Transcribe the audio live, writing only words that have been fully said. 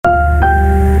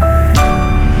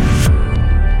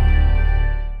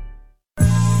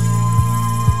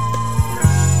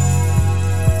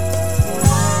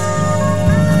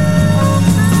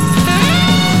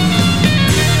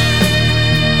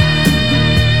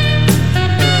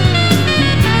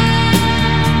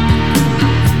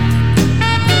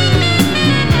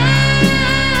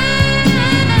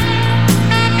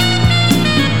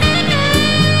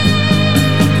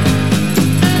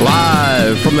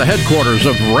headquarters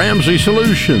of Ramsey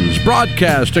Solutions,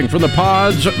 broadcasting from the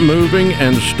Pods Moving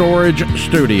and Storage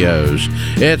Studios.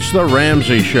 It's The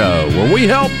Ramsey Show, where we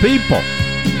help people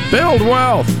build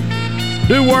wealth,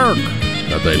 do work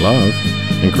that they love,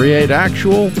 and create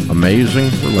actual amazing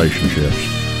relationships.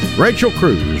 Rachel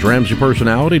Cruz, Ramsey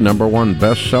personality, #1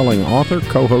 best-selling author,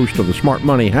 co-host of the Smart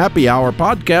Money Happy Hour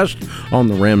podcast on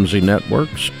the Ramsey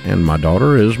Networks, and my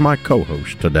daughter is my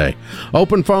co-host today.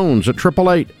 Open phones at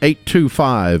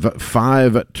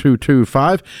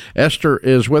 888-825-5225. Esther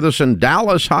is with us in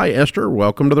Dallas. Hi, Esther.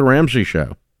 Welcome to the Ramsey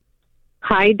Show.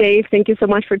 Hi, Dave. Thank you so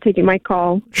much for taking my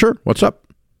call. Sure. What's up?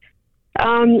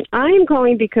 I'm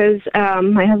calling because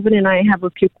my husband and I have a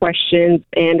few questions,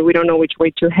 and we don't know which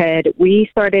way to head. We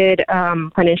started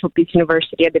Financial Peace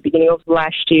University at the beginning of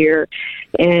last year,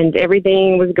 and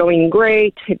everything was going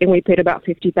great. Then we paid about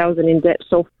 $50,000 in debt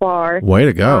so far. Way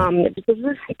to go!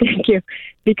 Thank you.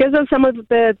 Because of some of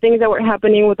the things that were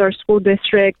happening with our school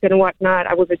district and whatnot,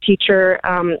 I was a teacher.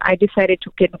 I decided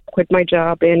to quit my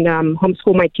job and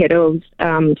homeschool my kiddos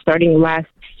starting last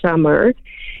summer,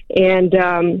 and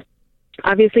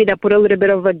obviously, that put a little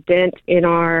bit of a dent in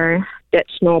our debt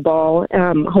snowball.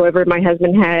 However, my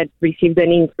husband had received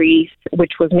an increase,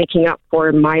 which was making up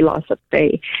for my loss of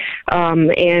pay.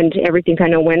 And everything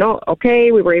kind of went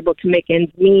okay. We were able to make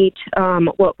ends meet.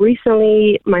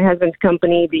 Recently, my husband's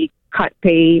company, they cut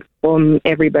pay from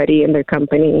everybody in their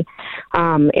company.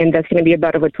 And that's going to be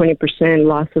about a 20%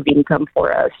 loss of income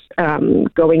for us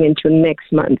going into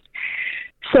next month.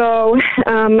 So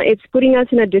it's putting us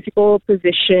in a difficult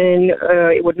position.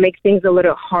 It would make things a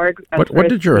little hard. What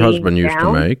did your husband used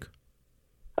to make?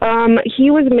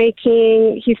 He was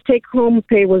making, his take-home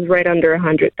pay was right under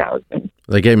 $100,000.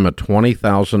 They gave him a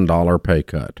 $20,000 pay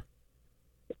cut.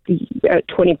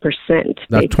 20%.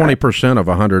 Now, 20% of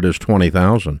 100 is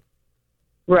 $20,000.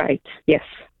 Right. Yes.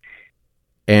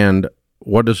 And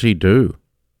what does he do?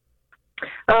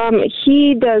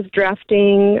 He does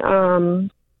drafting.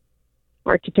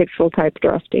 Architectural type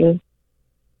drafting.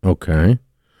 Okay.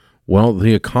 Well,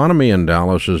 the economy in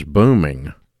Dallas is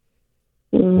booming.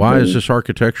 Mm-hmm. Why is this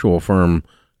architectural firm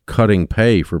cutting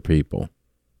pay for people?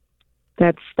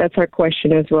 That's our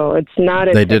question as well. It's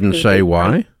not. They didn't say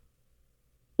why?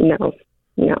 No.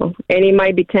 And it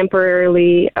might be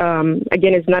temporarily.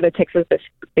 Again, it's not a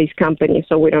Texas-based company,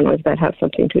 so we don't know if that has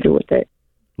something to do with it.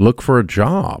 Look for a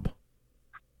job.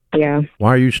 Yeah. Why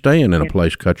are you staying in a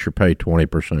place cut your pay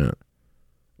 20%?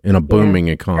 In a booming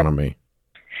economy.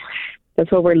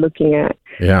 That's what we're looking at.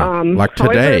 Yeah, like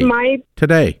today. However,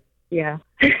 today. Yeah.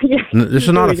 This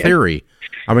is not a theory.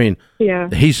 I mean,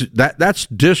 he just got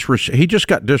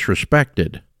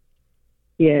disrespected.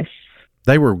 Yes.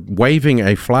 They were waving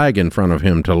a flag in front of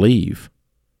him to leave.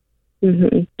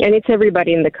 Mm-hmm. And it's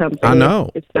everybody in the company. I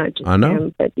know. It's not just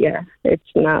him, but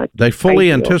it's not. They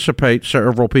fully anticipate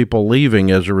several people leaving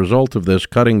as a result of this,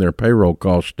 cutting their payroll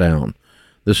costs down.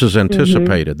 This is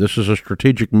anticipated. Mm-hmm. This is a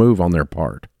strategic move on their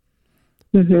part.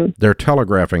 Mm-hmm. They're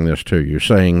telegraphing this to you,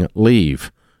 saying,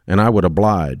 leave, and I would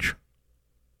oblige.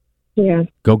 Yeah.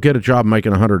 Go get a job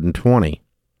making $120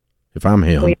 if I'm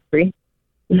him. We agree.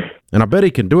 And I bet he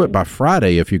can do it by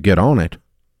Friday if you get on it.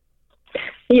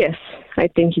 Yes, I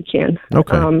think he can.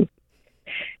 Okay.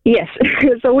 Yes.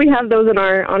 So we have those on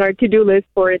our to-do list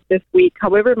for it this week.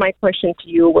 However, my question to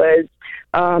you was,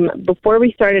 before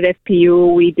we started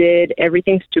FPU, we did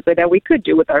everything stupid that we could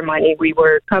do with our money. We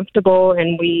were comfortable,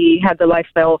 and we had the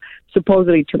lifestyle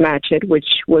supposedly to match it,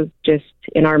 which was just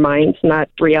in our minds, not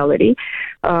reality.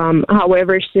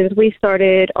 However, since we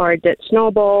started our debt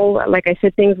snowball, like I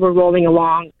said, things were rolling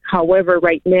along. However,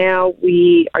 right now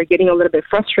we are getting a little bit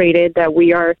frustrated that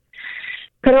we are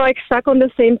kind of like stuck on the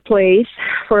same place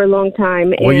for a long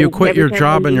time. Well, you quit your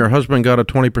job and your husband got a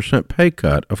 20% pay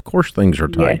cut. Of course things are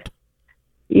tight.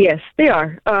 Yes, they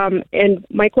are. And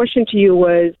my question to you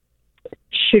was,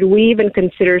 should we even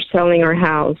consider selling our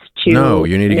house to... No,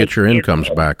 you need to get your incomes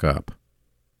back up.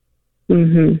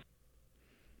 Mm-hmm.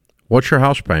 What's your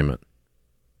house payment?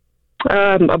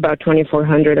 About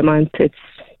 $2,400 a month.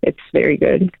 It's very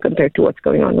good compared to what's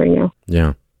going on right now.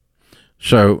 Yeah.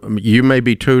 So you may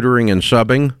be tutoring and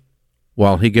subbing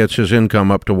while he gets his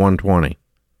income up to $120.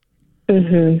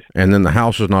 Mm-hmm. And then the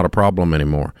house is not a problem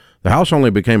anymore. The house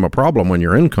only became a problem when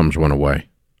your incomes went away.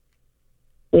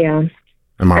 Yeah.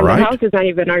 Am I right? The house is not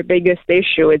even our biggest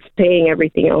issue. It's paying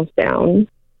everything else down.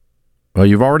 Well,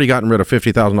 you've already gotten rid of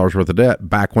 $50,000 worth of debt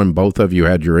back when both of you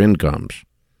had your incomes.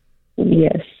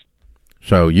 Yes.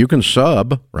 So you can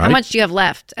sub, right? How much do you have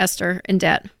left, Esther, in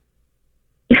debt?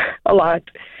 A lot.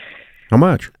 How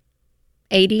much?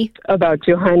 80? About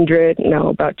 200. No,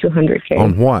 about 200K.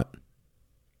 On what?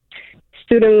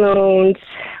 Student loans.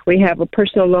 We have a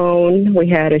personal loan. We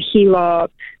had a HELOC,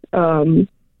 a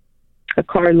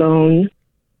car loan.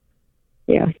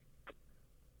 Yeah.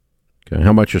 Okay.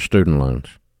 How much is student loans?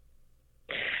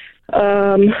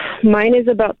 Mine is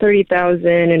about 30,000,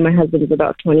 and my husband is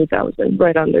about 20,000,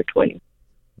 right under 20.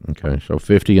 Okay, so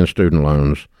 50 in student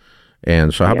loans.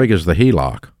 And so how big is the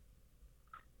HELOC?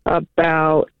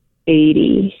 About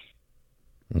 80.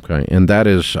 Okay, and that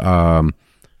is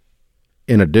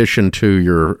in addition to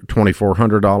your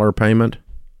 $2,400 payment?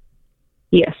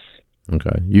 Yes.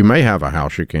 Okay, you may have a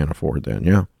house you can't afford then,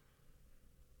 yeah?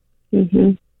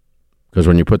 Mm-hmm. Because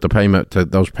when you put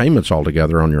those payments all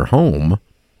together on your home,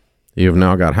 you've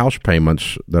now got house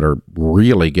payments that are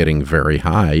really getting very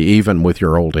high, even with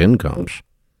your old incomes.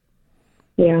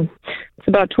 Yeah. It's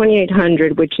about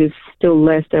 $2,800, which is still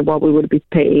less than what we would be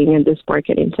paying in this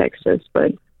market in Texas,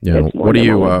 but yeah. What do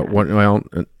you, well,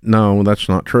 no, that's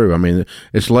not true. I mean,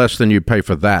 it's less than you pay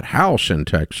for that house in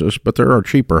Texas, but there are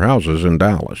cheaper houses in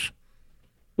Dallas.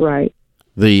 Right.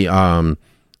 So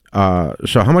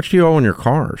how much do you owe on your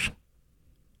cars?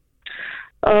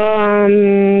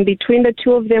 Between the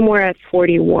two of them, we're at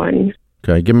 41.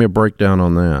 Okay, give me a breakdown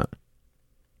on that.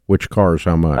 Which cars,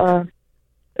 how much?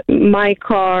 My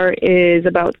car is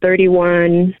about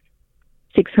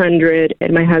 31,600,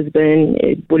 and my husband,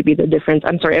 it would be the difference.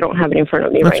 I'm sorry, I don't have it in front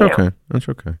of me right now. That's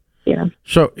okay. Yeah.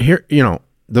 So here,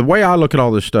 the way I look at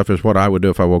all this stuff is what I would do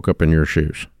if I woke up in your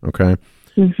shoes. Okay.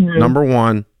 Mm-hmm. Number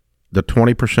one, the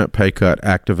 20% pay cut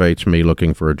activates me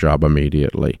looking for a job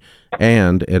immediately,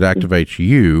 and it activates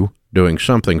you doing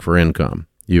something for income.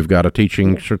 You've got a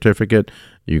teaching certificate.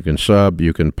 You can sub.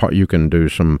 You can do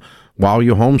some while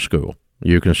you homeschool.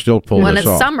 You can still pull this off.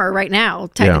 Well, it's summer right now,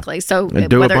 technically. Yeah. So and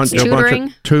do whether a bunch it's tutoring.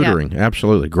 Of tutoring,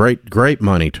 absolutely. Great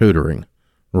money tutoring.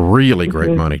 Really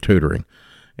great money tutoring.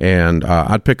 And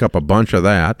I'd pick up a bunch of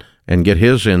that and get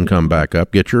his income back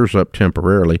up, get yours up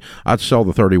temporarily. I'd sell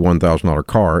the $31,000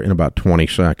 car in about 20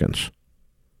 seconds.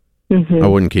 Mm-hmm. I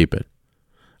wouldn't keep it.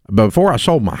 But before I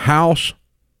sold my house,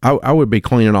 I would be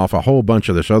cleaning off a whole bunch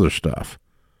of this other stuff.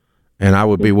 And I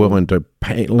would be willing to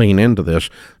lean into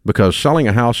this because selling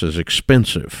a house is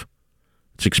expensive.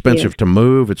 It's expensive to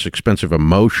move. It's expensive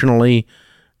emotionally.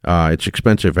 It's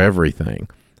expensive everything.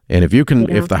 And if you can,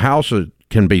 if the house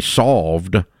can be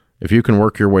solved, if you can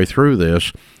work your way through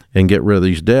this and get rid of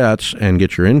these debts and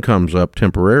get your incomes up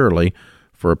temporarily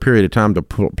for a period of time to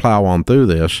plow on through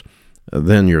this,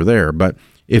 then you're there. But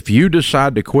if you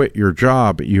decide to quit your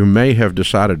job, you may have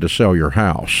decided to sell your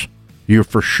house. You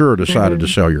for sure decided to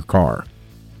sell your car.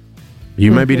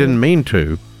 You maybe didn't mean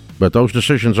to, but those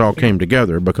decisions all came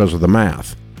together because of the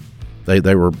math.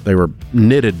 They were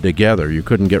knitted together. You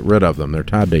couldn't get rid of them. They're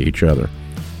tied to each other.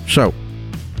 So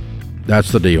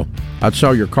that's the deal. I'd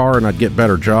sell your car and I'd get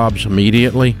better jobs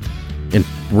immediately. And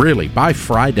really, by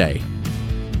Friday,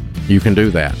 you can do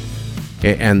that.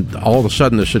 And all of a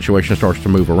sudden, the situation starts to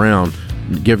move around.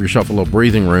 Give yourself a little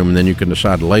breathing room, and then you can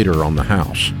decide later on the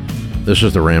house. This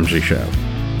is The Ramsey Show.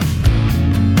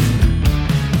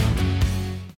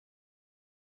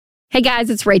 Hey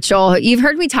guys, it's Rachel. You've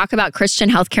heard me talk about Christian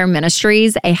Healthcare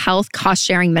Ministries, a health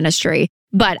cost-sharing ministry.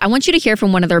 But I want you to hear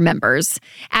from one of their members.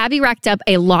 Abby racked up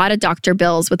a lot of doctor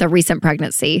bills with a recent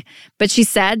pregnancy, but she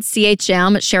said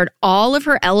CHM shared all of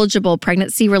her eligible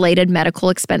pregnancy-related medical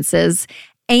expenses,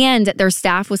 and their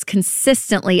staff was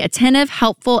consistently attentive,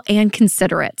 helpful, and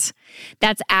considerate.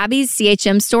 That's Abby's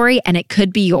CHM story, and it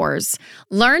could be yours.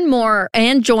 Learn more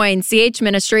and join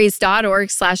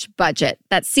chministries.org/budget.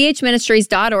 That's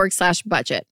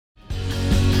chministries.org/budget.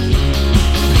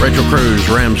 Rachel Cruz,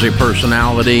 Ramsey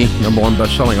personality, #1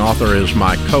 best-selling author, is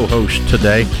my co-host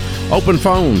today. Open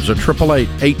phones at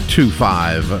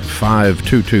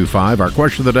 888-825-5225. Our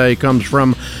question of the day comes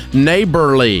from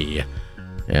Neighborly.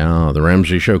 Yeah, the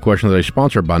Ramsey Show question of the day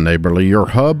sponsored by Neighborly, your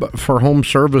hub for home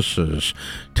services.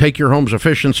 Take your home's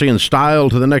efficiency and style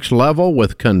to the next level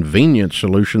with convenient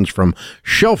solutions from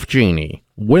Shelf Genie,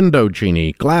 Window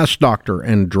Genie, Glass Doctor,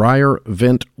 and Dryer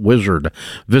Vent Wizard.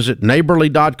 Visit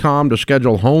neighborly.com to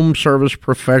schedule home service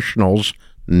professionals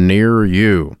near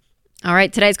you. All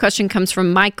right, today's question comes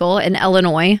from Michael in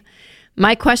Illinois.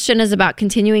 My question is about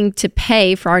continuing to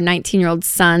pay for our 19-year-old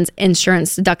son's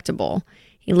insurance deductible.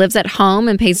 He lives at home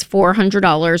and pays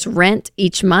 $400 rent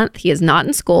each month. He is not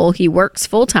in school. He works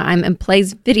full-time and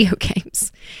plays video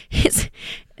games. His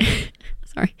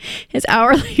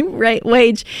hourly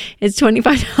wage is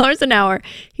 $25 an hour.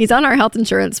 He's on our health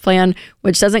insurance plan,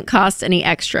 which doesn't cost any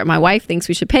extra. My wife thinks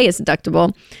we should pay his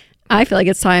deductible. I feel like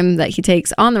it's time that he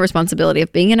takes on the responsibility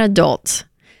of being an adult.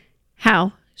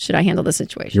 How should I handle the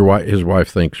situation? His wife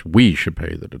thinks we should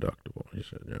pay the deductible. He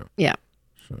said, Yeah.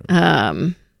 So.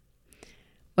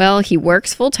 Well, he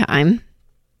works full time.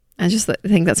 I just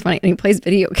think that's funny. And he plays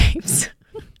video games.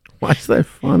 Why is that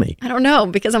funny? I don't know,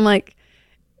 because I'm like,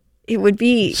 it would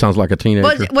be... Sounds like a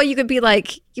teenager. Well, you could be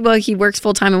like, well, he works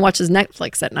full time and watches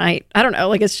Netflix at night. I don't know.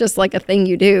 Like, it's just like a thing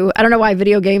you do. I don't know why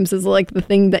video games is like the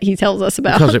thing that he tells us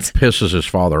about. Because it pisses his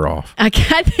father off. I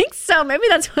think so. Maybe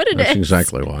that's what it is. That's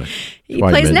exactly why. He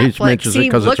plays Netflix. He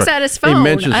looks at his phone. He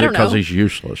mentions it because he's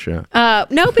useless, yeah.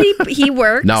 No, but he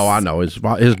works. No, I know. His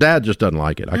dad just doesn't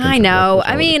like it. I know.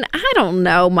 I mean, I don't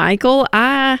know, Michael.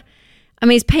 I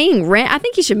mean, he's paying rent. I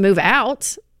think he should move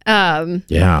out.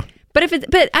 Yeah. But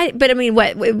I mean,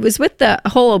 what it was with the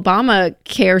whole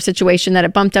Obamacare situation that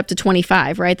it bumped up to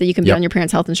 25, right? That you can be on your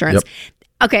parents' health insurance.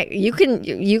 Yep. Okay, you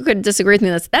could disagree with me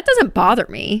on this. That doesn't bother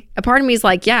me. A part of me is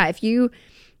like, yeah, if you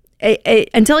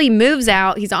until he moves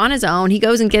out, he's on his own. He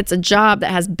goes and gets a job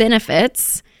that has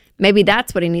benefits. Maybe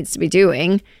that's what he needs to be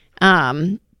doing.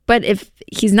 But if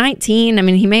he's 19, I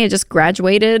mean, he may have just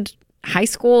graduated high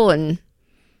school and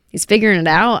he's figuring it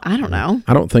out. I don't know.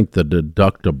 I don't think the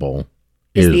deductible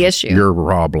is the issue. Your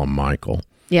problem, Michael.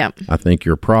 Yeah. I think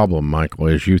your problem, Michael,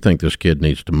 is you think this kid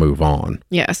needs to move on.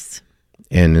 Yes.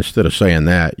 And instead of saying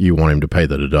that, you want him to pay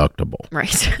the deductible. Right.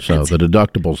 So the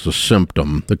deductible's the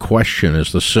symptom. The question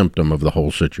is the symptom of the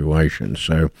whole situation.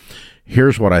 So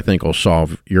here's what I think will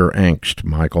solve your angst,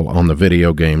 Michael, on the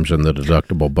video games and the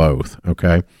deductible both,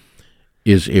 okay,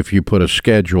 is if you put a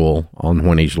schedule on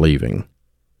when he's leaving.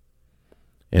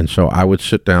 And so I would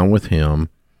sit down with him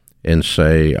and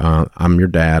say, I'm your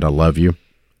dad, I love you,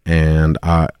 and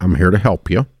I'm here to help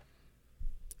you,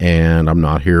 and I'm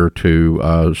not here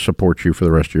to support you for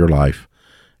the rest of your life.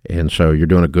 And so you're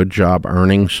doing a good job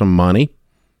earning some money.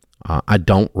 I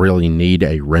don't really need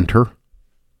a renter,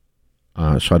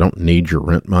 so I don't need your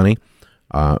rent money.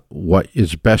 What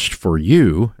is best for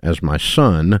you as my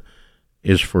son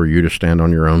is for you to stand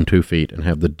on your own 2 feet and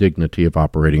have the dignity of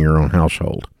operating your own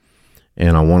household.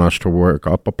 And I want us to work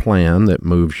up a plan that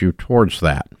moves you towards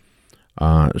that.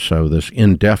 So this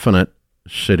indefinite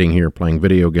sitting here playing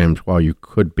video games while you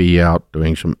could be out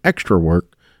doing some extra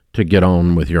work to get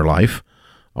on with your life,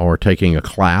 or taking a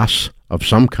class of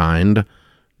some kind,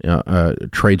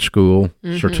 trade school,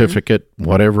 certificate,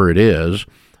 whatever it is,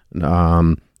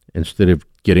 instead of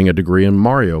getting a degree in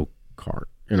Mario Kart,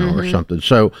 or something.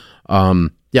 So,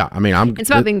 yeah, I mean, it's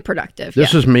about being productive.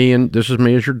 This is me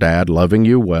as your dad, loving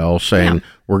you well, saying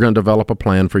we're going to develop a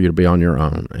plan for you to be on your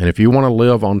own. And if you want to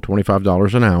live on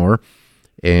 $25 an hour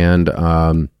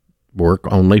and work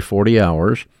only 40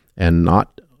 hours and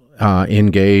not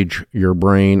engage your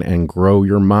brain and grow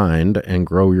your mind and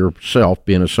grow yourself,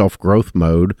 be in a self-growth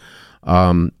mode,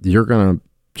 you're going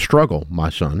to struggle, my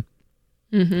son.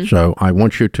 Mm-hmm. So I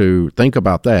want you to think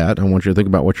about that. I want you to think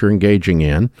about what you're engaging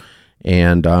in.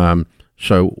 And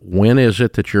so when is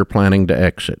it that you're planning to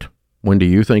exit? When do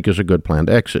you think is a good plan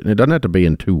to exit? And it doesn't have to be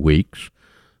in 2 weeks.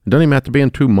 It doesn't even have to be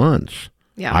in 2 months.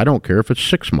 Yeah. I don't care if it's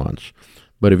 6 months.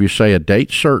 But if you say a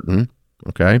date certain,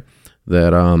 okay,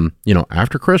 that,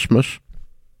 after Christmas,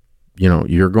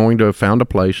 you're going to have found a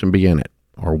place and be in it,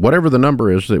 or whatever the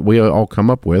number is that we all come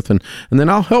up with. And then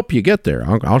I'll help you get there.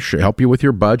 I'll help you with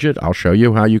your budget. I'll show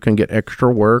you how you can get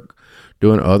extra work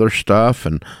doing other stuff.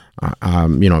 And,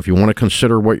 if you want to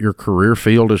consider what your career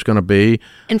field is going to be.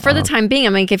 And for the time being, I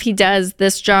mean, if he does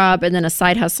this job and then a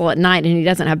side hustle at night and he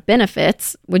doesn't have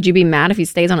benefits, would you be mad if he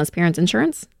stays on his parents'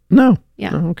 insurance? No. Yeah.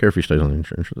 I don't care if he stays on the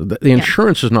insurance. The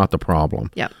insurance is not the problem.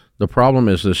 Yeah. The problem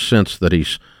is this sense that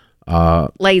he's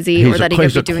lazy, or that he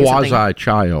could be doing something. He's a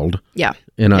quasi-child. Yeah.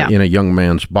 In a young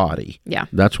man's body. Yeah.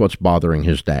 That's what's bothering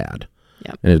his dad.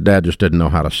 Yeah. And his dad just didn't know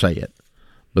how to say it.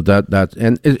 But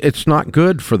it's not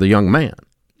good for the young man.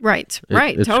 Right.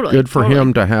 It's totally. good for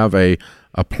him to have a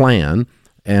plan.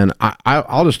 And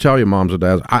I'll just tell you, moms and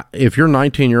dads, if your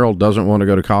 19-year-old doesn't want to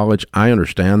go to college, I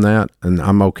understand that, and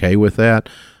I'm okay with that.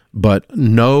 But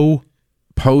no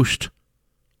post-high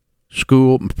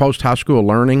school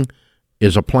learning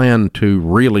is a plan to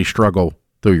really struggle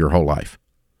through your whole life.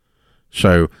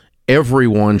 So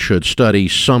everyone should study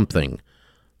something.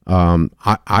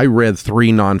 I read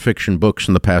 3 nonfiction books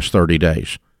in the past 30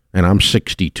 days, and I'm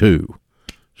 62.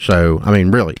 So, I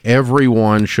mean, really,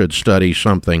 everyone should study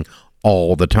something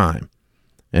all the time.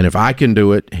 And if I can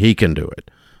do it, he can do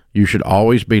it. You should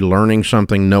always be learning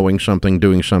something, knowing something,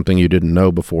 doing something you didn't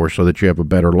know before so that you have a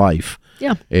better life.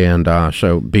 Yeah. And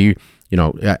so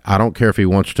I don't care if he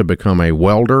wants to become a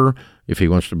welder, if he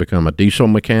wants to become a diesel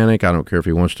mechanic. I don't care if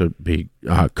he wants to be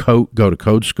go to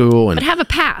code school. But have a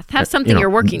path. Have something you're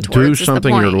working towards. Do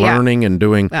something you're learning and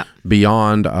doing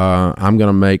beyond. I'm going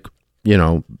to make,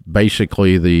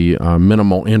 basically the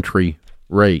minimal entry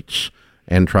rates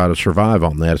and try to survive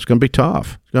on that. It's going to be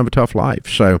tough. It's going to be a tough life.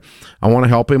 So I want to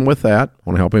help him with that. I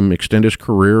want to help him extend his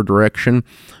career direction,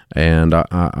 and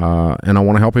I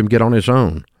want to help him get on his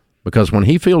own. Because when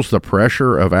he feels the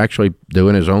pressure of actually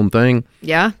doing his own thing,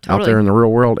 out there in the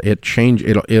real world,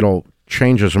 it'll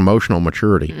change his emotional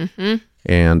maturity. Mm-hmm.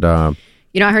 And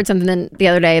I heard something the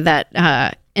other day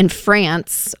that in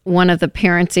France, one of the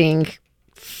parenting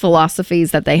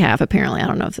philosophies that they have, apparently, I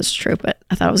don't know if this is true, but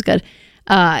I thought it was good,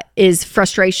 is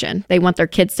frustration. They want their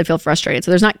kids to feel frustrated.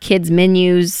 So there's not kids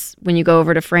menus when you go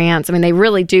over to France. I mean, they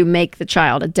really do make the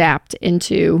child adapt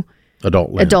into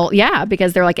adult, yeah,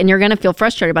 because they're like, and you're going to feel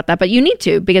frustrated about that, but you need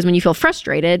to, because when you feel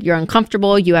frustrated, you're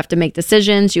uncomfortable, you have to make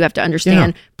decisions, you have to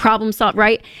understand problem solve,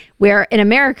 right? Where in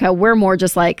America, we're more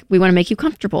just like, we want to make you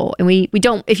comfortable, and we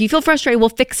don't, if you feel frustrated, we'll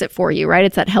fix it for you, right?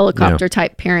 It's that helicopter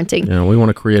type parenting. Yeah, we want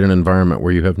to create an environment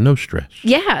where you have no stress.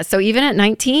 Yeah, so even at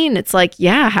 19, it's like,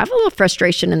 have a little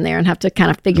frustration in there and have to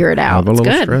kind of figure it out. Have a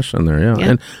little stress in there,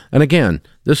 yeah. And again,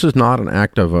 this is not an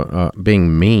act of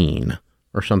being mean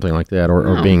or something like that,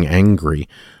 or being angry.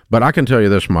 But I can tell you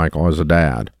this, Michael, as a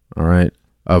dad, all right,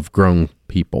 of grown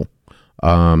people,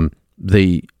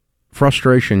 the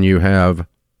frustration you have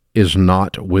is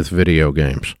not with video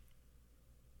games.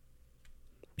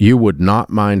 You would not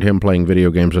mind him playing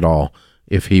video games at all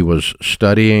if he was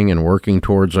studying and working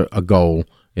towards a goal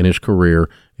in his career,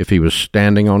 if he was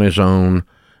standing on his own,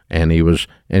 and he was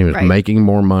making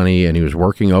more money, and he was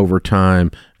working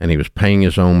overtime, and he was paying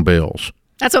his own bills.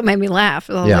 That's what made me laugh.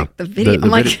 Like the video.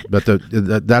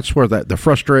 That's where the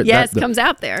frustrate. Yes, comes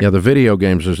out there. Yeah, the video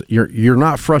games is you're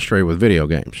not frustrated with video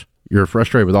games. You're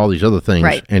frustrated with all these other things,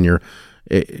 right? And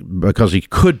because he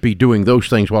could be doing those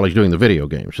things while he's doing the video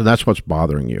game. So that's what's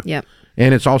bothering you. Yep.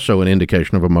 And it's also an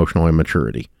indication of emotional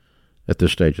immaturity at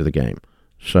this stage of the game.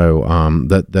 So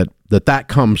that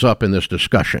comes up in this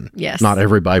discussion. Yes. Not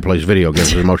everybody plays video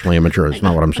games is emotionally immature. That's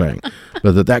not what I'm saying.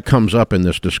 But that comes up in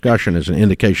this discussion is an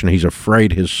indication he's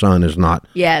afraid his son is not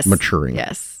maturing.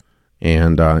 Yes.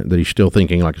 And that he's still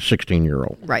thinking like a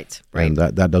 16-year-old. Right. And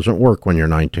that doesn't work when you're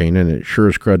 19, and it sure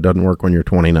as crud doesn't work when you're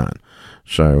 29.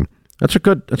 So that's a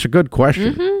good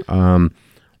question. Mm-hmm.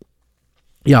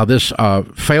 This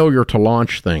failure to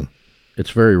launch thing, it's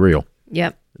very real.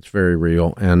 Yep. It's very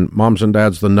real. And moms and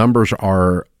dads, the numbers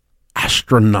are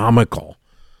astronomical.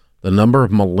 The number of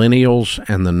millennials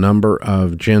and the number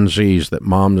of Gen Zs that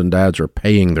moms and dads are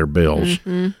paying their bills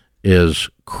is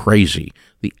crazy.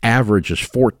 The average is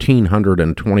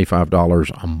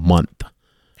 $1,425 a month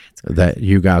that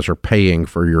you guys are paying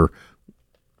for your,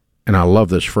 and I love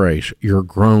this phrase, your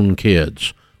grown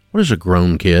kids. What is a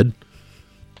grown kid?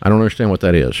 I don't understand what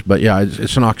that is. But yeah,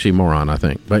 it's an oxymoron, I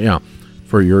think. But yeah,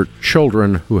 for your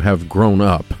children who have grown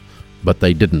up, but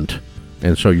they didn't.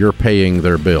 And so you're paying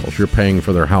their bills. You're paying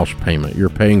for their house payment. You're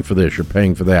paying for this. You're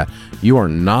paying for that. You are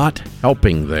not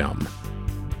helping them.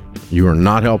 You are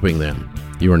not helping them.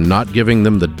 You are not giving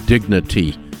them the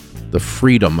dignity, the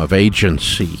freedom of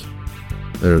agency.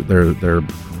 Their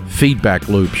feedback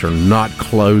loops are not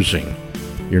closing.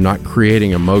 You're not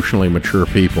creating emotionally mature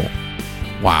people.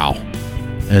 Wow.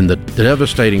 And the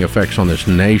devastating effects on this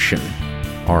nation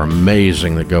are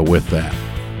amazing that go with that.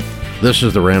 This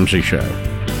is The Ramsey Show.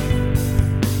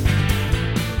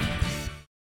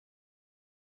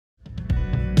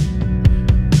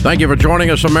 Thank you for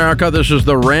joining us, America. This is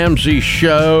The Ramsey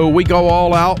Show. We go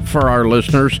all out for our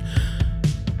listeners.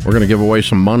 We're going to give away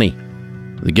some money.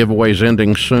 The giveaway's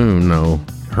ending soon, though.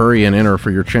 Hurry and enter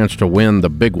for your chance to win the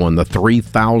big one, the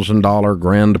 $3,000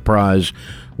 grand prize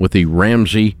with the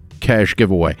Ramsey Cash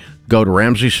Giveaway. Go to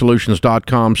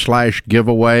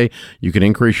RamseySolutions.com/giveaway. You can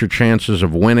increase your chances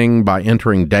of winning by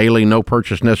entering daily. No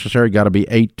purchase necessary. Got to be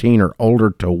 18 or older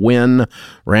to win.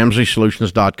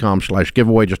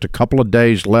 RamseySolutions.com/giveaway. Just a couple of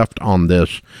days left on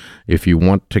this if you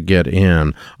want to get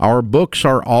in. Our books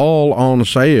are all on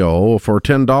sale for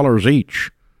 $10 each.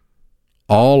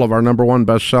 All of our number one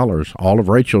bestsellers, all of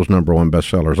Rachel's number one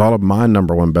bestsellers, all of my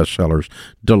number one bestsellers,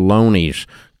 Deloney's,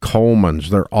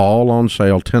 Coleman's, they're all on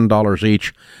sale, $10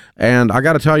 each. And I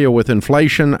got to tell you, with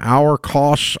inflation, our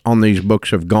costs on these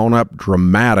books have gone up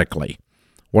dramatically,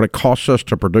 what it costs us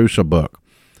to produce a book.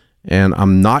 And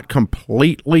I'm not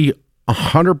completely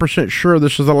 100% sure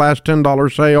this is the last $10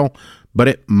 sale, but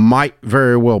it might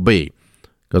very well be,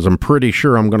 because I'm pretty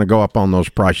sure I'm going to go up on those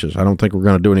prices. I don't think we're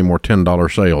going to do any more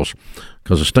 $10 sales,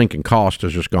 because the stinking cost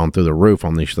has just gone through the roof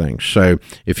on these things. So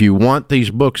if you want these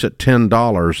books at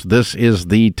 $10, this is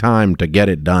the time to get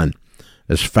it done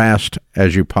as fast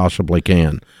as you possibly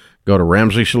can. Go to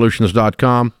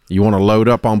RamseySolutions.com. You want to load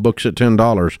up on books at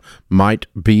 $10, might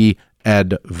be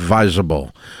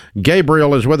advisable.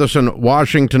 Gabriel is with us in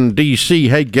Washington, D.C.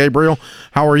 Hey, Gabriel,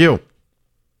 how are you?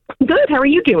 Good. How are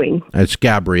you doing? It's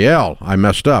Gabrielle. I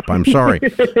messed up. I'm sorry.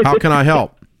 How can I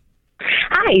help?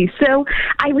 Hi. So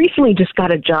I recently just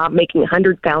got a job making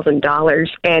 $100,000,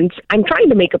 and I'm trying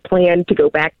to make a plan to go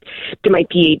back to my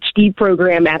PhD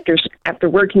program after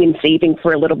working and saving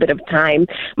for a little bit of time.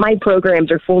 My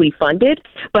programs are fully funded,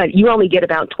 but you only get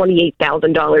about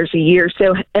 $28,000 a year.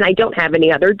 So, and I don't have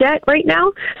any other debt right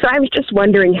now. So I was just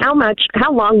wondering how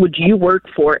long would you work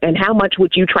for, and how much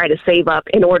would you try to save up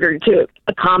in order to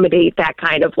accommodate that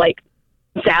kind of like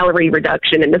salary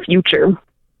reduction in the future?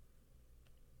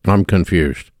 I'm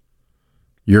confused.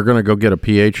 You're going to go get a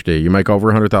PhD. You make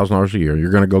over $100,000 a year.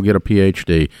 You're going to go get a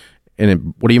PhD.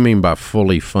 And what do you mean by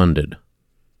fully funded?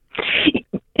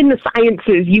 In the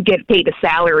sciences, you get paid a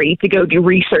salary to go do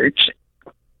research.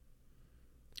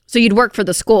 So you'd work for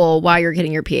the school while you're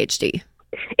getting your PhD?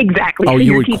 Exactly. Oh, so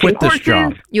you would quit this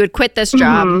job? You would quit this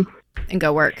job and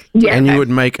go work? Yeah. And you would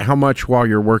make how much while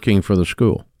you're working for the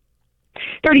school?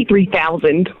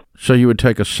 $33,000. So you would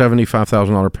take a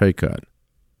 $75,000 pay cut?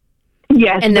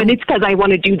 Yes, and but it's because I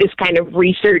want to do this kind of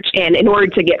research, and in order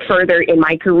to get further in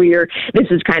my career, this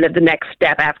is kind of the next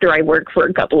step after I work for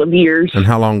a couple of years. And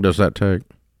how long does that take?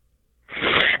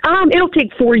 It'll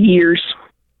take 4 years.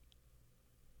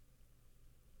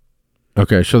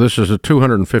 Okay, so this is a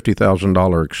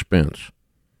 $250,000 expense.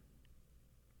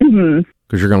 Mm-hmm.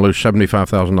 Because you're going to lose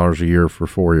 $75,000 a year for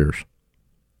 4 years.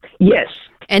 Yes.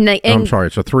 And I'm sorry,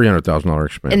 it's a $300,000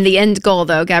 expense. And the end goal,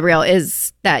 though, Gabrielle,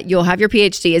 is that you'll have your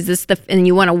PhD. Is this and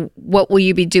you want to? What will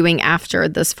you be doing after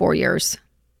this 4 years?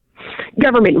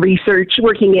 Government research,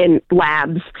 working in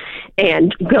labs,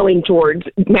 and going towards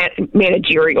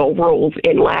managerial roles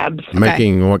in labs.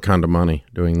 Making what kind of money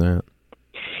doing that?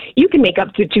 You can make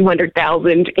up to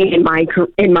 $200,000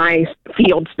 in my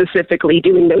field specifically,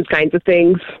 doing those kinds of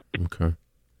things. Okay.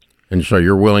 And so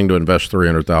you're willing to invest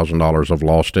 $300,000 of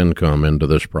lost income into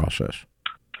this process?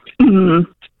 Mm-hmm.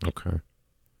 Okay.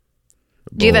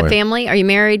 Do you have a family? Are you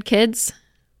married? Kids?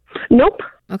 Nope.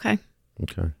 Okay.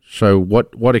 Okay. So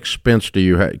what expense do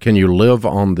you have? Can you live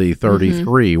on the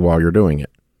 33 while you're doing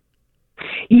it?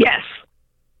 Yes.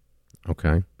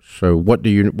 Okay. So what do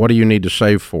you need to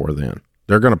save for then?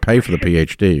 They're going to pay for the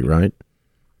PhD, right?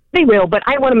 They will, but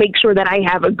I want to make sure that I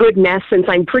have a good nest since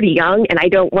I'm pretty young, and I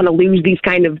don't want to lose these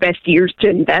kind of best years to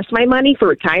invest my money for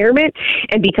retirement.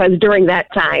 And because during that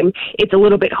time, it's a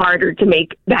little bit harder to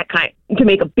make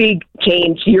a big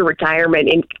change to your retirement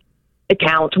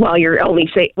account while you're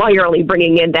only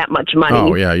bringing in that much money.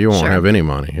 Oh yeah, you won't have any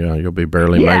money. Yeah, you'll be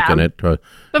barely making it. But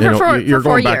you're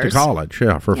going back years. to college.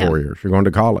 Yeah, for 4 years. You're going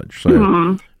to college.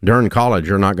 So during college,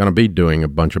 you're not going to be doing a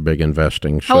bunch of big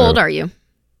investing. How old are you?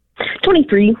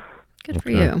 23. Good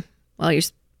for you. Well, you're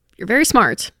very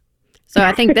smart. So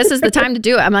I think this is the time to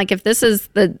do it. I'm like, if this is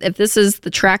the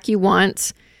track you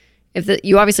want,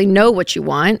 you obviously know what you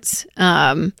want.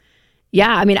 Yeah,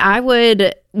 I mean, I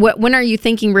would. When are you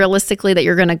thinking realistically that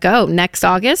you're going to go? Next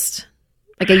August,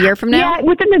 like a year from now? Yeah,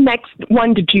 within the next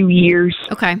 1 to 2 years.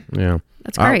 Okay. Yeah,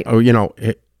 that's great.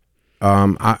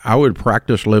 I would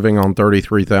practice living on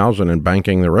 $33,000 and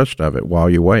banking the rest of it while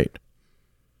you wait.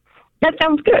 That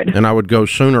sounds good. And I would go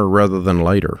sooner rather than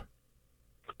later.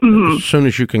 Mm-hmm. As soon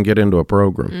as you can get into a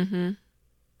program. Mm-hmm.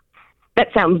 That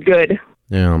sounds good.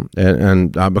 Yeah,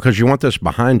 and because you want this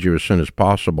behind you as soon as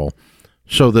possible,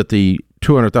 so that the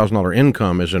 $200,000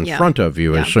 income is in front of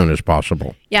you as soon as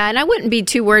possible. Yeah, and I wouldn't be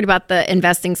too worried about the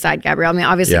investing side, Gabrielle. I mean,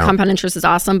 obviously compound interest is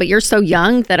awesome, but you're so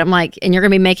young that I'm like, and you're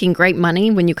going to be making great money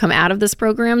when you come out of this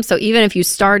program. So even if you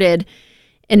started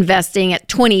investing at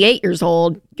 28 years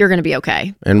old, you're going to be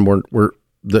okay. And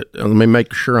let me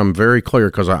make sure I'm very clear,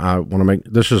 because I want to make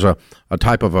this is a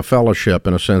type of a fellowship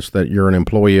in a sense that you're an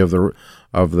employee of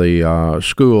the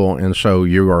school, and so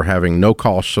you are having no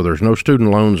costs. So there's no student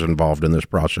loans involved in this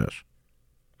process.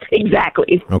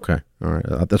 Exactly. Okay. All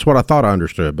right. That's what I thought I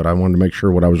understood, but I wanted to make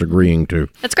sure what I was agreeing to.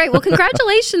 That's great. Well,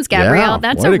 congratulations, Gabrielle.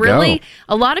 That's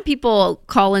a lot of people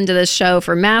call into this show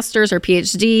for master's or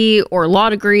PhD or law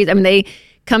degrees. I mean, they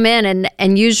come in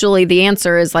and usually the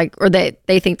answer is like, or they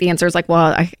think the answer is like,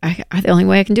 well, the only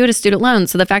way I can do it is student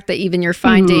loans. So the fact that even you're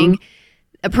finding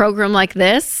a program like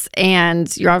this,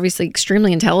 and you're obviously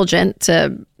extremely intelligent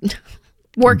to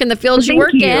work in the fields you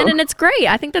work in, and it's great.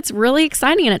 I think that's really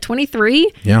exciting. And at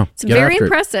 23, it's very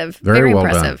impressive. Very well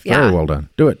impressive. Done. Very well done.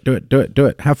 Do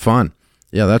it. Have fun.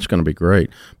 Yeah, that's going to be great.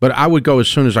 But I would go as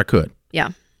soon as I could. Yeah.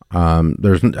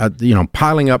 There's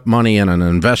piling up money in an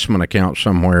investment account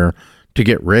somewhere to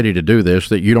get ready to do this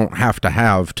that you don't have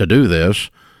to do this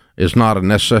is not a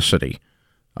necessity.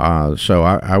 So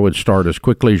I would start as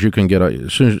quickly as you can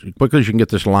quickly as you can get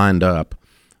this lined up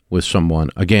with someone.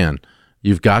 Again,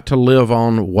 you've got to live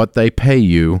on what they pay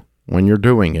you when you're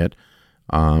doing it.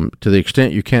 To the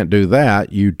extent you can't do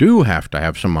that, you do have to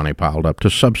have some money piled up to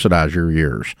subsidize your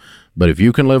years. But if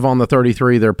you can live on the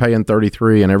 33, they're paying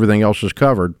 33, and everything else is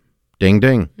covered, ding,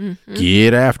 ding. Mm-hmm.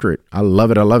 Get after it. I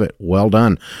love it. I love it. Well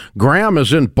done. Graham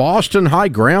is in Boston. Hi,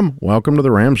 Graham. Welcome to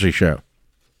the Ramsey Show.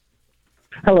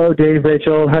 Hello, Dave,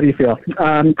 Rachel. How do you feel?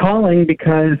 I'm calling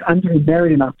because I'm getting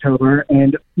married in October,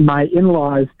 and my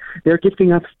in-laws, they're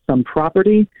gifting us some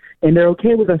property, and they're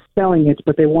okay with us selling it,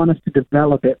 but they want us to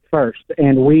develop it first,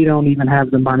 and we don't even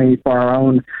have the money for our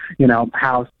own,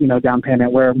 house, down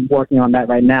payment. We're working on that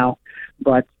right now.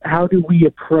 But how do we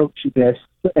approach this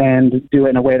and do it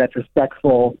in a way that's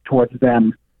respectful towards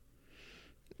them?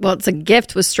 Well, it's a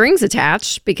gift with strings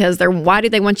attached because why do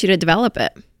they want you to develop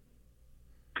it?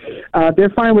 They're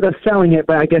fine with us selling it,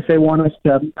 but I guess they want us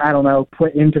to,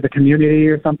 put into the community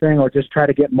or something, or just try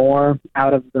to get more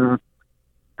out of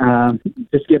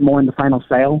just get more in the final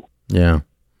sale. Yeah.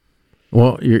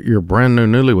 Well, you're brand new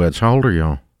newlyweds. How old are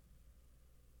y'all?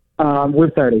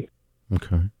 We're 30.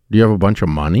 Okay. Do you have a bunch of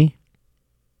money?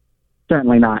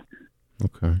 Certainly not.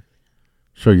 Okay.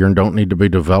 So you don't need to be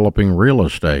developing real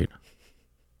estate.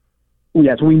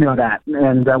 Yes, we know that.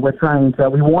 And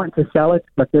we want to sell it,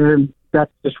 but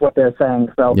that's just what they're saying.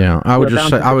 So yeah, I would just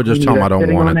tell them I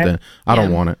don't want it then. I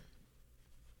don't want it.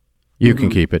 You can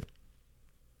keep it.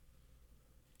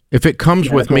 If it comes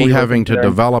with me having to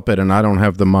develop it and I don't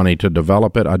have the money to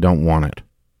develop it, I don't want it.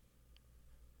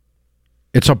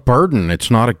 It's a burden. It's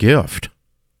not a gift.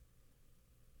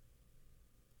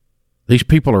 These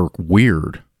people are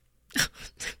weird.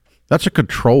 That's a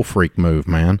control freak move,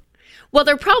 man. Well,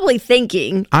 they're probably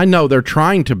thinking. I know they're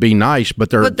trying to be nice, but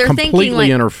they're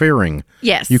completely interfering.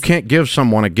 Yes. You can't give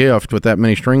someone a gift with that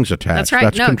many strings attached. That's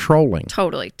right. That's controlling.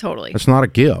 Totally. It's not a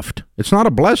gift. It's not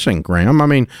a blessing, Graham. I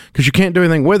mean, because you can't do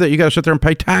anything with it. You got to sit there and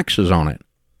pay taxes on it.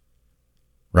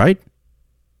 Right?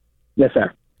 Yes,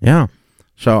 sir. Yeah.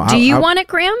 So do you want it,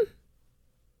 Graham?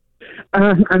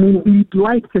 We'd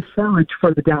like to sell it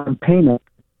for the down payment.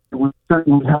 It would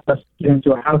certainly help us get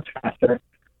into a house faster.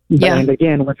 Yeah. And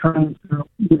again, we're trying to,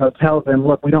 tell them,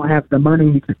 look, we don't have the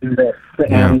money to do this.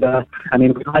 Yeah. And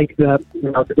we like the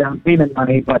down payment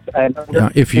money, but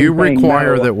if you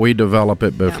require that we develop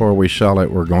it before we sell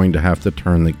it, we're going to have to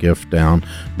turn the gift down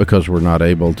because we're not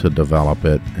able to develop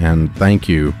it. And thank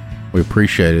you. We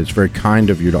appreciate it. It's very kind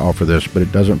of you to offer this, but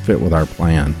it doesn't fit with our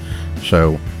plan.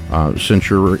 So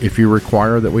if you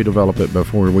require that we develop it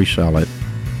before we sell it,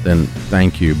 then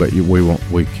thank you, but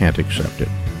we can't accept it.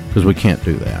 Because we can't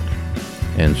do that.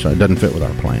 And so it doesn't fit with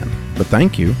our plan. But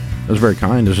thank you. It was very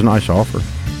kind. It was a nice offer.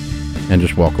 And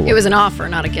just walk away. It was an offer,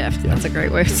 not a gift. Yeah. That's a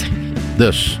great way of saying it.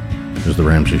 This is The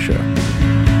Ramsey Show.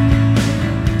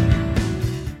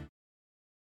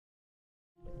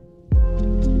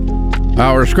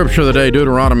 Our scripture of the day,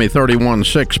 Deuteronomy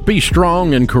 31:6. Be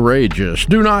strong and courageous.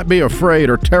 Do not be afraid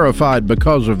or terrified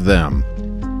because of them.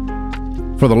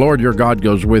 For the Lord your God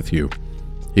goes with you.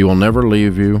 He will never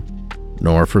leave you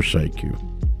nor forsake you.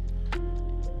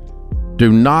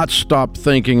 Do not stop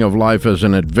thinking of life as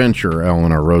an adventure,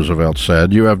 Eleanor Roosevelt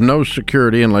said. You have no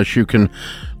security unless you can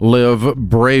live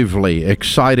bravely,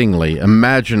 excitingly,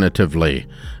 imaginatively,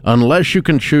 unless you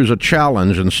can choose a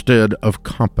challenge instead of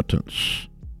competence.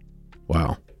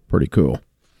 Wow, pretty cool.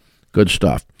 Good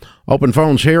stuff. Open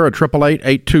phones here at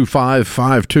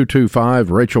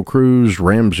 888-825-5225. Rachel Cruz,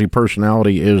 Ramsey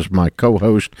Personality, is my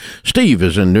co-host. Steve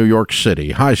is in New York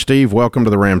City. Hi, Steve. Welcome to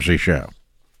the Ramsey Show.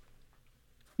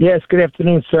 Yes, good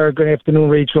afternoon, sir. Good afternoon,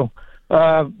 Rachel.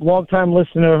 Long-time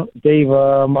listener, Dave.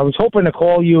 I was hoping to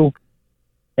call you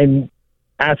and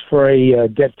ask for a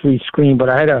debt-free screen, but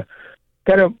I had to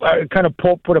kind of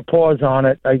put a pause on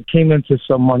it. I came into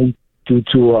some money due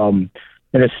to a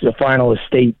final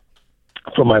estate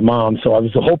for my mom, so I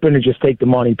was hoping to just take the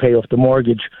money, pay off the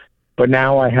mortgage, but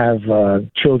now I have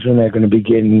children that are going to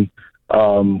begin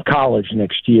college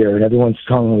next year, and everyone's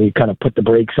telling me kind of put the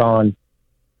brakes on.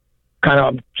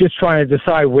 I'm just trying to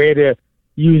decide where to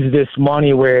use this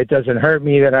money where it doesn't hurt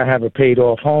me, that I have a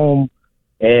paid-off home,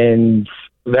 and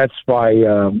that's why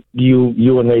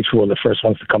you and Rachel are the first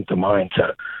ones to come to mind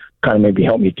to kind of maybe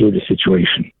help me through the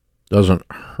situation. Doesn't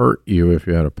hurt you if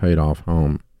you had a paid-off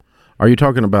home. Are you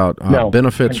talking about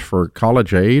benefits for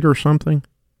college aid or something?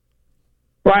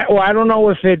 Right. Well, I don't know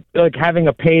if having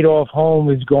a paid-off home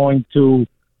is going to,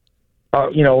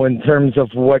 in terms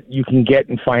of what you can get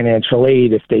in financial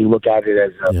aid, if they look at it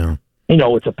as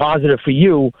it's a positive for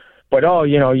you, but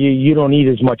you don't need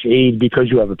as much aid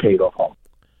because you have a paid-off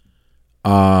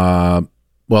home.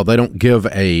 well, they don't give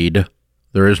aid.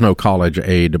 There is no college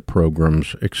aid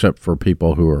programs except for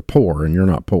people who are poor, and you're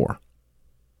not poor.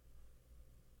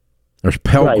 There's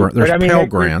Pell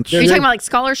Grants. Are you talking about like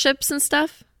scholarships and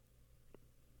stuff?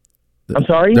 I'm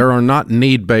sorry? There are not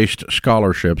need-based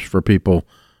scholarships for people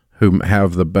who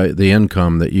have the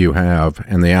income that you have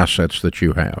and the assets that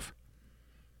you have.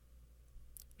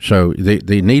 So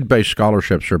the need-based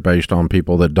scholarships are based on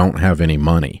people that don't have any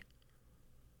money.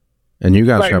 And you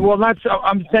guys have... Well,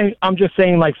 I'm just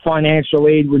saying like financial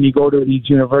aid when you go to these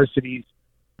universities,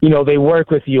 they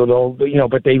work with you,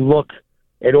 but they look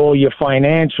at all your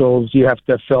financials. You have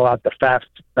to fill out the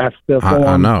FAFSA form.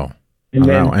 I know.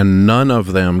 And none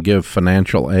of them give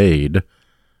financial aid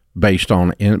based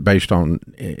on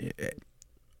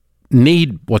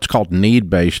what's called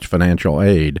need-based financial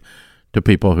aid to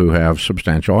people who have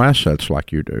substantial assets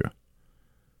like you do,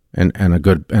 and a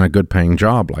good paying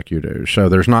job like you do. So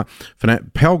there's not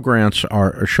Pell Grants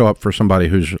show up for somebody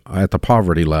who's at the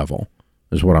poverty level,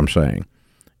 is what I'm saying,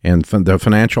 and the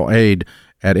financial aid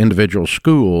at individual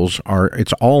schools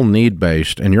it's all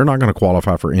need-based, and you're not going to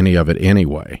qualify for any of it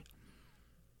anyway.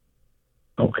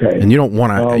 Okay. And you don't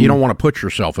want to put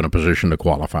yourself in a position to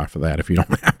qualify for that if you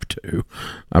don't have to.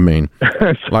 I mean,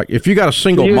 like if you got a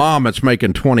single mom that's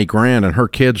making $20,000 and her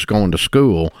kid's going to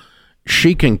school,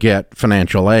 she can get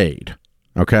financial aid.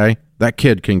 Okay? That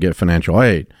kid can get financial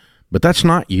aid. But that's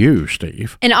not you,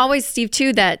 Steve. And always, Steve,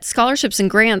 too, that scholarships and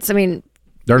grants, I mean,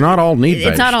 they're not all need-based.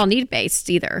 It's not all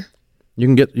need-based either. You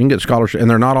can get scholarships, and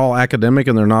they're not all academic,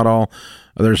 and they're not all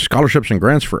there's scholarships and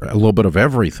grants for a little bit of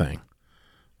everything.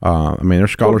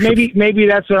 There's scholarships. Well, maybe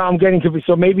that's what I'm getting to.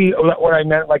 So maybe what I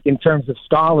meant, like in terms of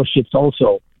scholarships,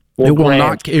 also. It will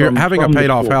not. You're having a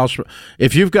paid-off house.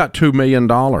 If you've got $2 million,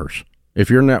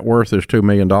 if your net worth is $2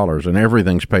 million and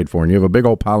everything's paid for, and you have a big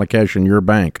old pile of cash in your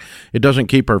bank, it doesn't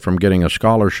keep her from getting a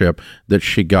scholarship that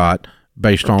she got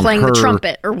based on playing the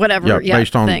trumpet or whatever.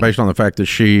 Based on the fact that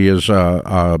she is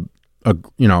wrote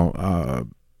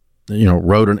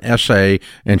an essay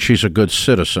and she's a good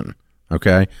citizen.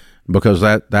 Okay. Because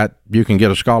that you can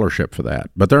get a scholarship for that,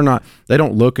 but they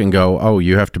don't look and go, oh,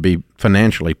 you have to be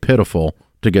financially pitiful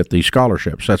to get these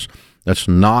scholarships. That's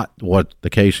not what the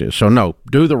case is. So no,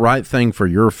 do the right thing for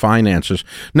your finances.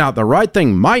 Now, the right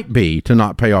thing might be to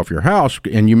not pay off your house,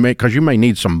 and because you may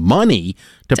need some money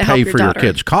to pay for your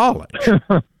kid's college.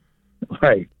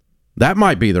 Right. That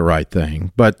might be the right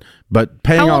thing, but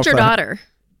paying off. How old's your daughter?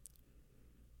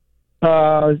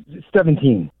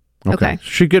 17. Okay.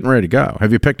 She's getting ready to go.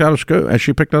 Have you picked out a school? Has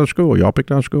she picked out a school? Y'all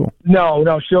picked out a school?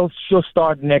 No. She'll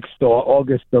start next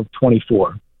August of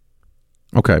 24.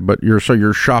 Okay, but you're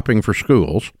shopping for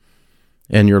schools,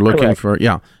 and you're looking for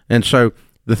And so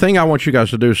the thing I want you guys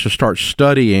to do is to start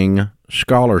studying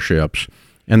scholarships.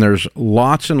 And there's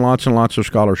lots and lots and lots of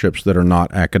scholarships that are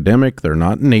not academic, they're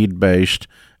not need-based,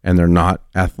 and they're not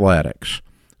athletics.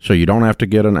 So you don't have to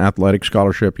get an athletic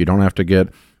scholarship. You don't have to be a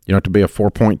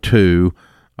 4.2.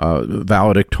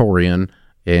 Valedictorian,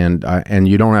 and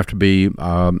you don't have to be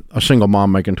a single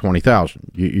mom making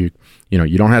 $20,000.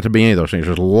 You don't have to be any of those things.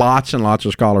 There's lots and lots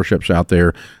of scholarships out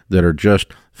there that are just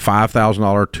 $5,000,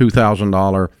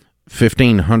 $2,000,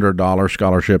 $1,500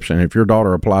 scholarships, and if your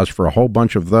daughter applies for a whole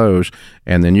bunch of those,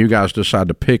 and then you guys decide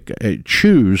to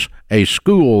choose a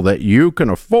school that you can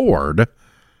afford,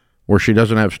 where she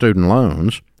doesn't have student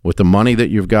loans, with the money that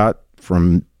you've got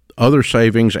from other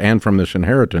savings and from this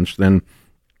inheritance, then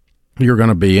you're going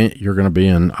to be in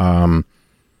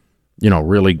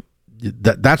really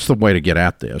that's the way to get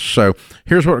at this. So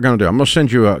here's what we're going to do. I'm going to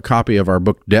send you a copy of our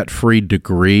book, Debt Free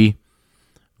Degree,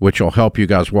 which will help you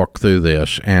guys walk through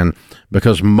this. And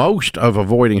because most of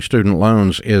avoiding student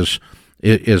loans is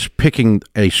picking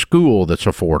a school that's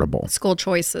affordable. School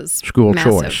choices. School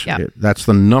Massive, choice. Yeah. That's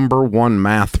the number one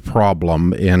math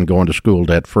problem in going to school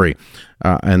debt free.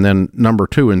 And then number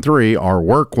 2 and 3 are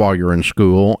work while you're in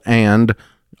school and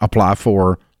apply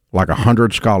for like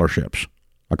 100 scholarships,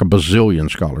 like a bazillion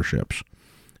scholarships,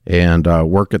 and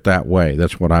work it that way.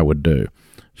 That's what I would do.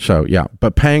 So, yeah,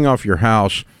 but paying off your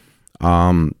house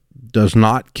does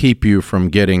not keep you from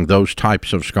getting those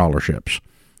types of scholarships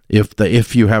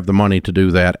if you have the money to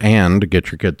do that and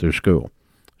get your kid through school.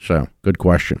 So, good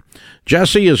question.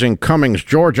 Jesse is in Cummings,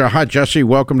 Georgia. Hi, Jesse.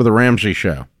 Welcome to the Ramsey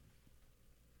Show.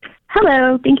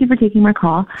 Hello. Thank you for taking my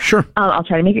call. Sure. I'll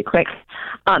try to make it quick.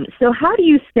 So how do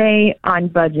you stay on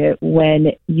budget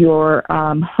when your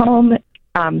home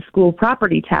school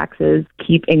property taxes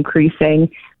keep increasing?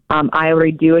 I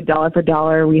already do a dollar for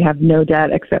dollar. We have no debt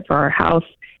except for our house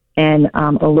and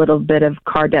a little bit of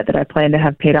car debt that I plan to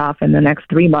have paid off in the next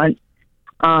 3 months.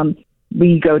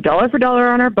 we go dollar for dollar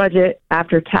on our budget.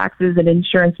 After taxes and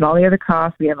insurance and all the other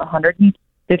costs, we have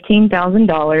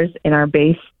 $115,000 in our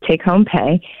base take-home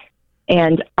pay.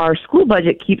 And our school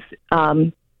budget keeps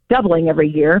doubling every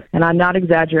year. And I'm not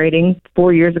exaggerating.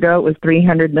 4 years ago, it was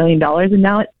 $300 million, and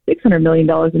now it's $600 million.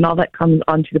 And all that comes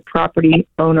onto the property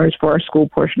owners for our school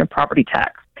portion of property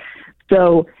tax.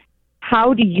 So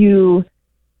how do you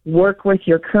work with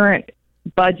your current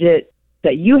budget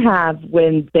that you have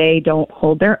when they don't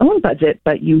hold their own budget,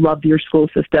 but you love your school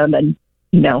system and,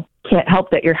 can't help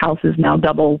that your house is now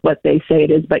double what they say it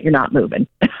is, but you're not moving?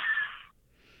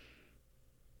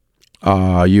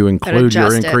 You include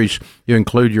your increase. You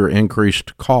include your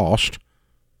increased cost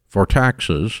for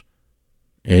taxes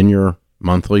in your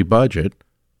monthly budget,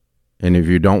 and if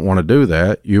you don't want to do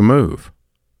that, you move.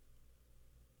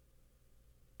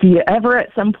 Do you ever at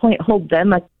some point hold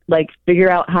them figure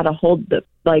out how to hold the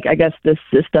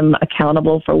system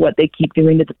accountable for what they keep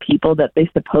doing to the people that they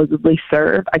supposedly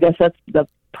serve? I guess that's the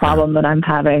problem that I'm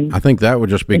having. I think that would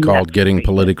just be called getting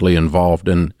politically involved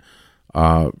in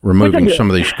removing some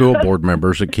of these school board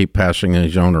members that keep passing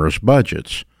these onerous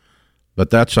budgets. But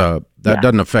that's not a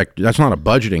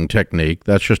budgeting technique.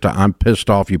 That's just I'm pissed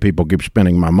off you people keep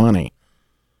spending my money.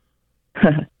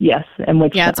 Yes, and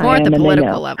it's more at the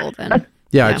political level then.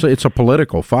 Yeah, it's a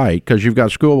political fight because you've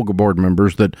got school board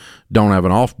members that don't have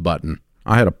an off button.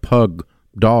 I had a pug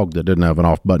dog that didn't have an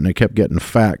off button. It kept getting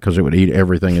fat because it would eat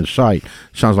everything in sight.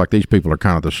 Sounds like these people are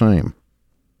kind of the same.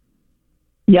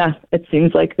 Yeah, it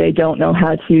seems like they don't know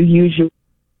how to use you.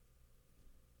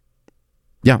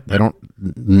 Yeah, they don't.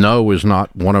 No is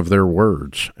not one of their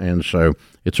words, and so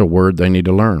it's a word they need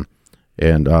to learn.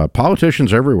 And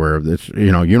politicians everywhere, it's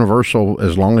universal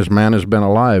as long as man has been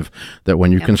alive, that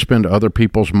when you can spend other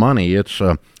people's money, it's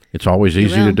always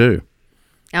easy to do.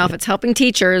 Now, if it's helping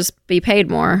teachers be paid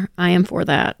more, I am for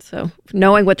that. So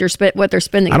knowing what they're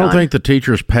spending, I don't think the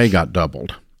teachers' pay got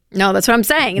doubled. No, that's what I'm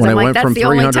saying. When I'm went that's from the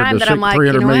only time that I'm like,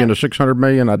 300 million to 600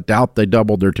 million, I doubt they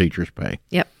doubled their teachers' pay.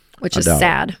 Yep, which is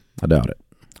sad. I doubt it.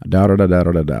 I doubt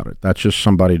it. That's just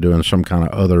somebody doing some kind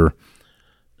of other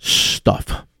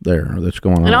stuff there that's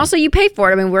going on. And also you pay for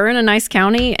it. I mean, we're in a nice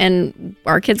county and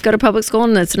our kids go to public school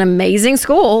and it's an amazing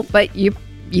school, but you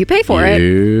pay for it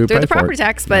through the property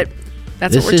tax, but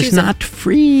that's what we're choosing. This is not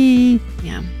free.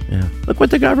 Yeah. Look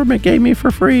what the government gave me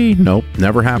for free. Nope,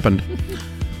 never happened.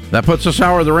 That puts this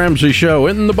hour of the Ramsey Show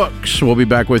in the books. We'll be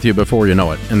back with you before you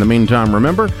know it. In the meantime,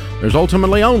 remember, there's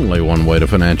ultimately only one way to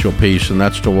financial peace, and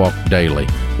that's to walk daily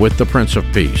with the Prince of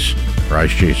Peace,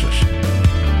 Christ Jesus.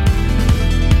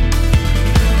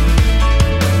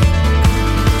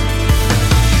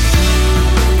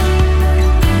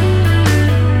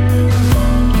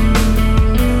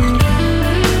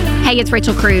 Hey, it's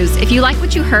Rachel Cruz. If you like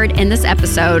what you heard in this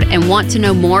episode and want to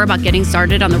know more about getting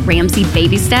started on the Ramsey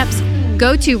baby steps,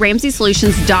 go to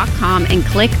RamseySolutions.com and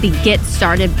click the Get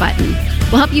Started button.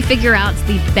 We'll help you figure out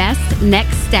the best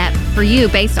next step for you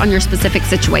based on your specific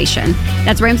situation.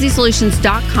 That's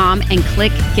RamseySolutions.com and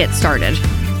click Get Started.